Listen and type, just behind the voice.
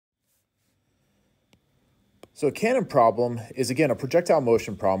So a cannon problem is, again, a projectile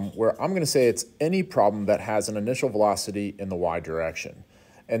motion problem where I'm going to say it's any problem that has an initial velocity in the y direction.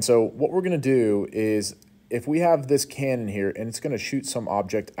 And so what we're going to do is, if we have this cannon here and it's going to shoot some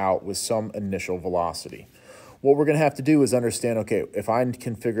object out with some initial velocity, what we're going to have to do is understand, okay, if I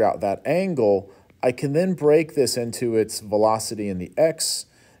can figure out that angle, I can then break this into its velocity in the x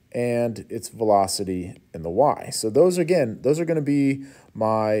and its velocity in the y. So those, again, those are going to be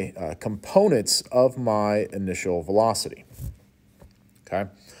my components of my initial velocity. Okay.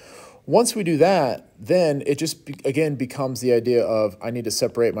 Once we do that, then it just, again, becomes the idea of I need to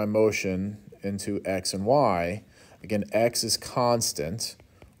separate my motion into x and y. Again, x is constant,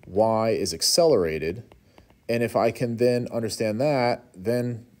 y is accelerated. And if I can then understand that,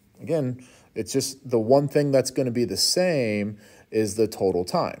 then, again, it's just the one thing that's going to be the same is the total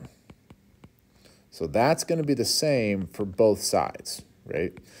time. So that's going to be the same for both sides,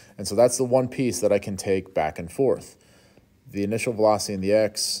 right? And so that's the one piece that I can take back and forth. The initial velocity in the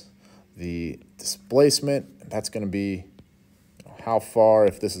x, the displacement, that's going to be how far,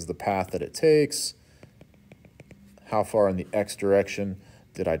 if this is the path that it takes, how far in the x direction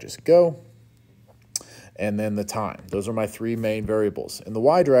did I just go, and then the time. Those are my three main variables. In the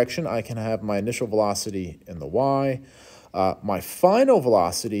y direction, I can have my initial velocity in the y, my final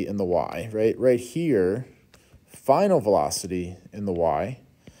velocity in the y, right here, final velocity in the y,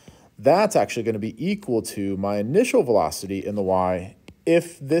 that's actually going to be equal to my initial velocity in the y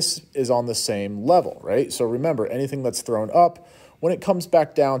if this is on the same level, right? So remember, anything that's thrown up, when it comes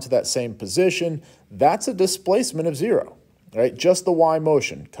back down to that same position, that's a displacement of 0, right? Just the y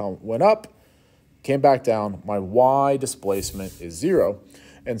motion went up, came back down, my y displacement is 0.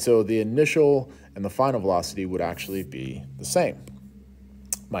 And so the initial and the final velocity would actually be the same.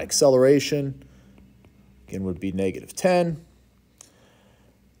 My acceleration, again, would be -10.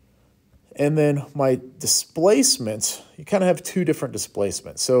 And then my displacement, you kind of have two different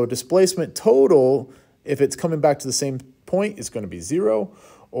displacements. So displacement total, if it's coming back to the same point, is going to be 0.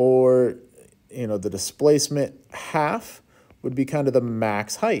 Or, you know, the displacement half would be kind of the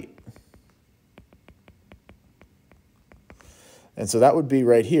max height. And so that would be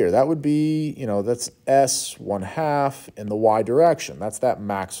right here. That would be, you know, that's s 1/2 in the y direction. That's that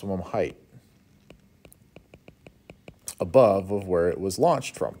maximum height above of where it was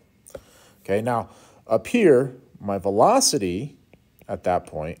launched from. Okay, now up here, my velocity at that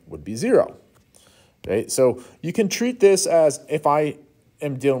point would be 0. Right? So you can treat this as if I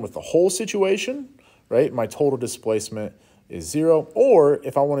am dealing with the whole situation, right? My total displacement is 0. Or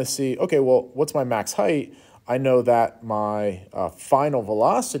if I want to see, okay, well, what's my max height? I know that my final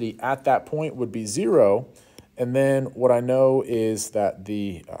velocity at that point would be 0. And then what I know is that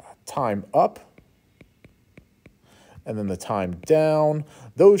the time up and then the time down,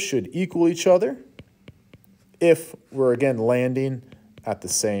 those should equal each other if we're, again, landing at the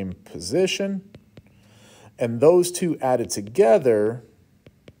same position. And those two added together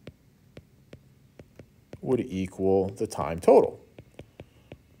would equal the time total.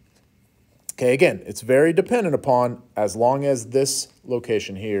 Okay, again, it's very dependent upon as long as this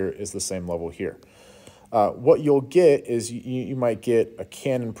location here is the same level here. What you'll get is you might get a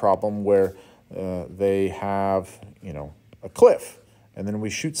cannon problem where they have, you know, a cliff, and then we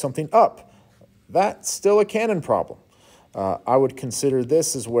shoot something up. That's still a cannon problem. I would consider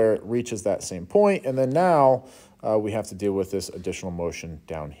this as where it reaches that same point, and then now we have to deal with this additional motion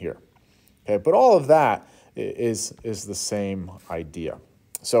down here. Okay, but all of that is the same idea.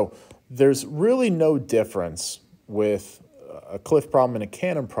 So there's really no difference with a cliff problem and a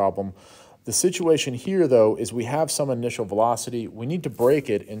cannon problem. The situation here, though, is we have some initial velocity. We need to break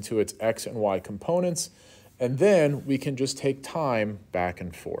it into its x and y components, and then we can just take time back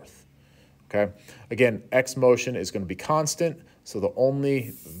and forth. Okay? Again, x motion is going to be constant, so the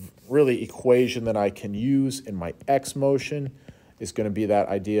only really equation that I can use in my x motion is going to be that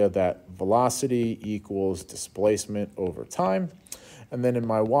idea that velocity equals displacement over time. And then in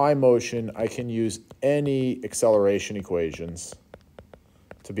my y motion, I can use any acceleration equations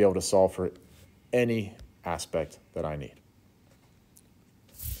to be able to solve for any aspect that I need.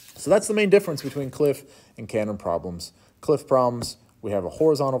 So that's the main difference between cliff and cannon problems. Cliff problems, we have a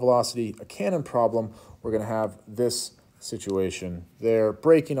horizontal velocity. A cannon problem, we're going to have this situation there,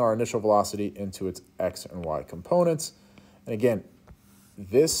 breaking our initial velocity into its x and y components. And again,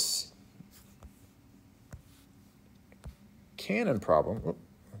 this cannon problem,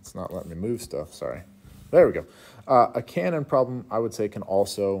 it's not letting me move stuff, sorry. There we go. A cannon problem, I would say, can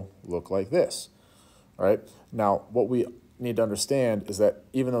also look like this. All right. Now, what we need to understand is that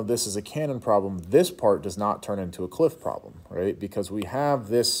even though this is a cannon problem, this part does not turn into a cliff problem, right? Because we have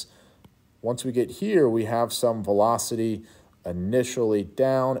this once we get here, we have some velocity initially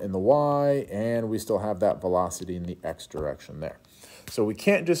down in the y, and we still have that velocity in the x direction there. So we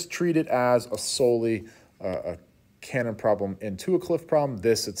can't just treat it as a solely a cannon problem into a cliff problem.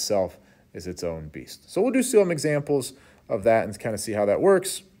 This itself is its own beast. So we'll do some examples of that and kind of see how that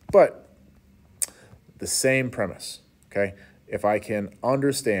works, but the same premise, okay? If I can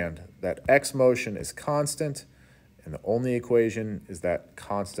understand that x motion is constant and the only equation is that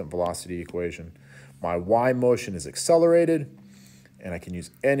constant velocity equation, my y motion is accelerated, and I can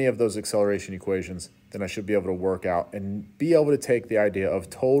use any of those acceleration equations, then I should be able to work out and be able to take the idea of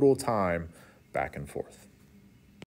total time back and forth.